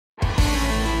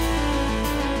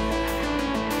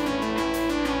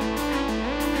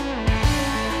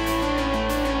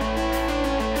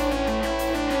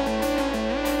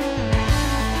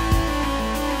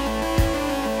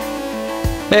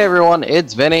Hey everyone,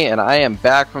 it's Vinny, and I am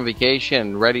back from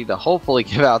vacation, ready to hopefully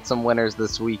give out some winners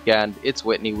this weekend. It's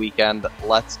Whitney weekend.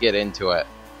 Let's get into it.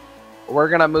 We're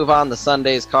going to move on to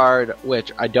Sunday's card,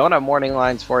 which I don't have morning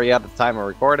lines for you at the time of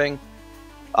recording.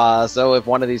 So if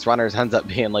one of these runners ends up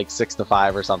being like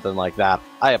 6-5 or something like that,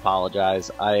 I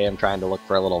apologize. I am trying to look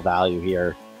for a little value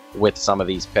here with some of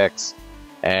these picks,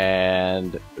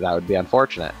 and that would be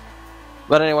unfortunate.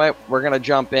 But anyway, we're going to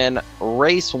jump in.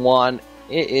 Race 1.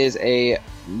 It is a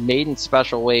maiden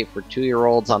special weight for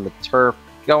 2-year-olds on the turf,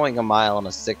 going 1 mile and a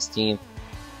 16th.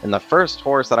 And the first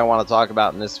horse that I want to talk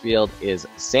about in this field is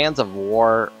Sands of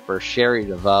War for Sherry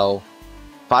DeVoe.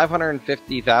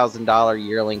 $550,000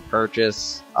 yearling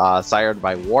purchase, sired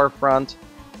by Warfront.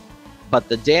 But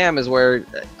the dam is where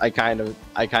I kind of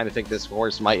think this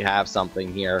horse might have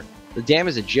something here. The dam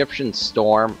is Egyptian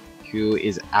Storm, who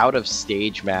is out of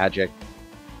Stage Magic,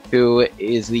 who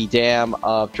is the dam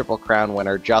of Triple Crown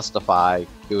winner Justify,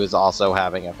 who is also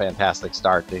having a fantastic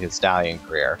start to his stallion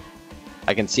career.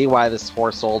 I can see why this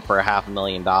horse sold for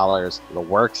 $500,000. The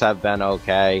works have been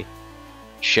okay.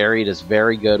 Sherry is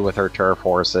very good with her turf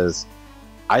horses.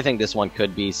 I think this one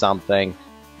could be something.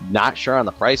 Not sure on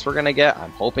the price we're going to get.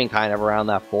 I'm hoping kind of around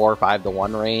that 4 or 5 to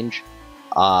 1 range,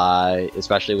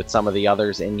 especially with some of the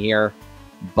others in here.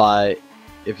 But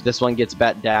if this one gets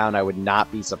bet down, I would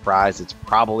not be surprised. It's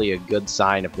probably a good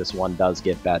sign if this one does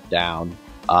get bet down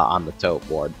on the tote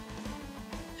board.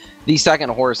 The second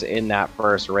horse in that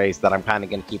first race that I'm kind of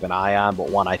going to keep an eye on,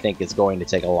 but one I think is going to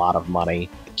take a lot of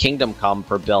money, Kingdom Come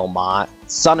for Bill Mott.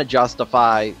 Son of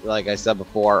Justify, like I said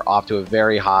before, off to a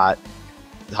very hot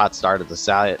start at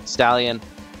the stallion.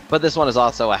 But this one is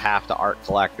also a half to Art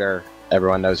Collector.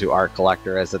 Everyone knows who Art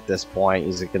Collector is at this point.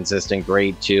 He's a consistent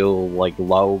grade 2, like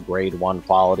low grade 1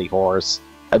 quality horse.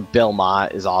 Bill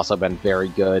Mott has also been very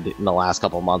good in the last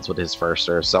couple months with his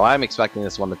firsters, so I'm expecting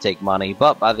this one to take money.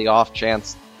 But by the off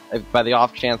chance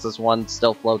this one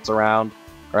still floats around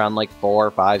like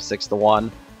 4, 5, 6 to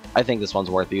 1, I think this one's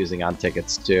worth using on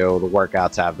tickets too. The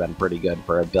workouts have been pretty good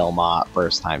for a Bill Mott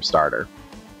first time starter.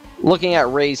 Looking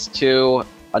at race 2,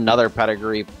 another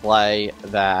pedigree play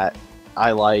that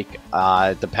I like,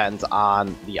 depends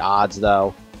on the odds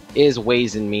though, is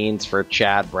Ways and Means for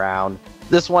Chad Brown.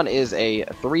 This one is a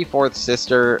 3/4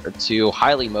 sister to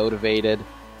Highly Motivated,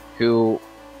 who,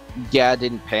 yeah,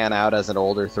 didn't pan out as an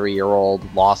older 3-year-old,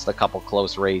 lost a couple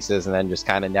close races, and then just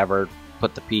kind of never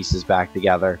put the pieces back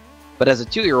together. But as a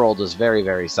 2-year-old was very,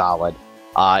 very solid,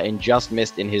 and just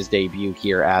missed in his debut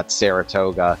here at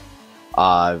Saratoga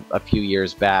a few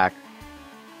years back.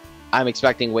 I'm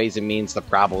expecting Ways and Means to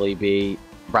probably be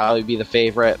the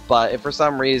favorite, but if for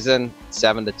some reason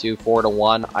 7 to 2, 4 to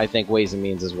 1, I think Ways and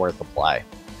Means is worth the play.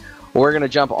 We're going to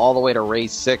jump all the way to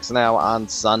race 6 now on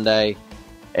Sunday,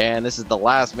 and this is the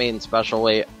last maiden special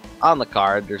weight on the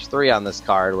card. There's 3 on this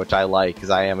card, which I like because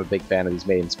I am a big fan of these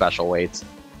maiden special weights.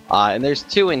 And there's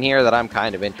 2 in here that I'm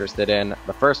kind of interested in.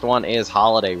 The first one is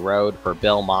Holiday Road for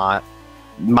Bill Mott.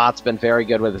 Mott's been very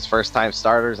good with his first-time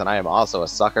starters, and I am also a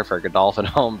sucker for Godolphin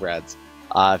Homebreds.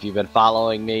 If you've been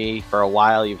following me for a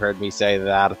while, you've heard me say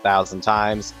that 1,000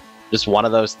 times. Just one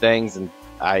of those things, and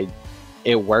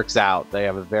it works out. They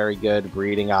have a very good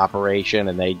breeding operation,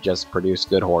 and they just produce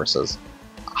good horses.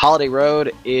 Holiday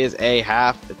Road is a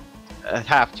half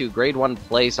to grade 1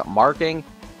 place marking,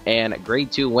 and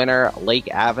grade 2 winner,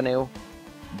 Lake Avenue.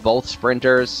 Both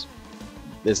sprinters.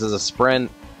 This is a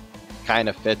sprint. Kind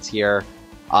of fits here.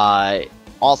 This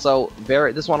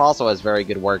one also has very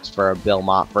good works for a Bill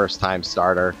Mott first-time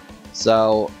starter.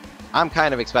 So I'm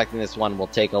kind of expecting this one will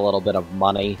take a little bit of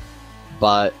money,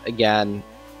 but again,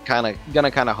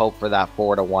 gonna hope for that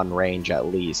 4 to 1 range at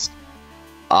least.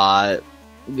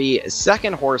 The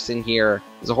second horse in here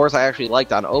is a horse I actually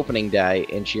liked on opening day,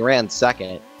 and she ran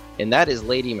second, and that is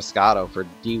Lady Moscato for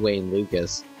D. Wayne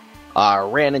Lucas.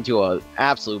 Ran into an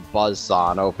absolute buzzsaw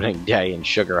on opening day in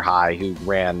Sugar High, who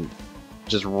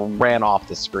just ran off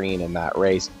the screen in that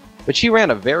race. But she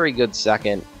ran a very good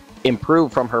second,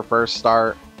 improved from her first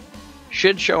start,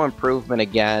 should show improvement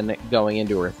again going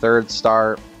into her third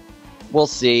start. We'll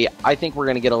see. I think we're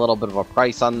going to get a little bit of a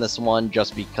price on this one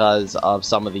just because of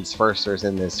some of these firsters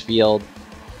in this field.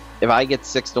 If I get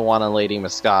 6 to 1 on Lady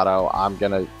Moscato,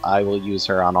 I will use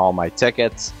her on all my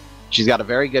tickets. She's got a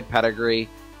very good pedigree,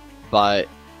 but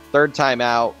third time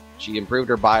out, she improved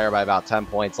her buyer by about 10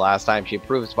 points last time. She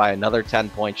improves by another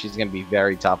 10 points. She's going to be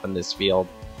very tough in this field.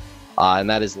 And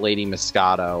that is Lady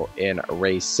Moscato in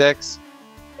race 6.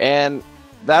 And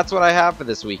that's what I have for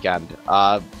this weekend.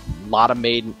 A lot of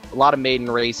maiden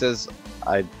races.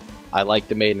 I like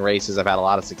the maiden races. I've had a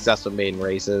lot of success with maiden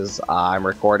races. I'm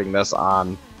recording this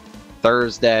on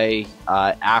Thursday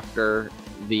after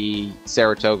the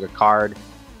Saratoga card,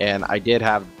 and I did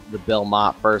have the Bill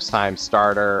Mott first-time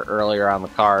starter earlier on the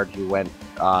card who won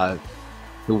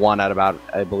at about,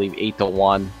 I believe,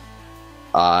 8-1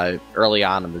 early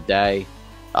on in the day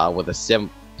with a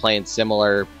playing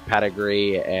similar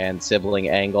pedigree and sibling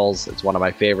angles. It's one of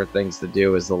my favorite things to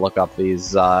do is to look up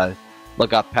these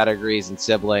look up pedigrees and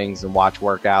siblings and watch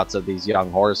workouts of these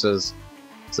young horses.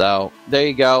 So there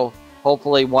you go.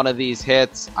 Hopefully one of these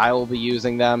hits. I will be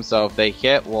using them, so if they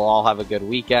hit, we'll all have a good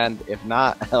weekend. If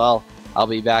not, well, I'll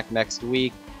be back next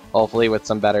week, hopefully with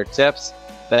some better tips.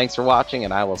 Thanks for watching,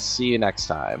 and I will see you next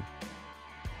time.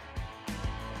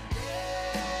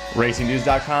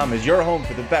 RacingDudes.com is your home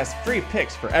for the best free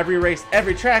picks for every race,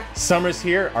 every track. Summer's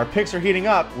here, our picks are heating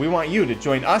up. We want you to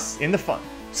join us in the fun.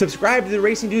 Subscribe to the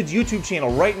Racing Dudes YouTube channel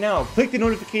right now. Click the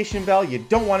notification bell. You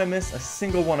don't want to miss a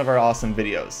single one of our awesome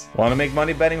videos. Want to make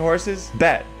money betting horses?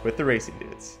 Bet with the Racing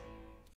Dudes.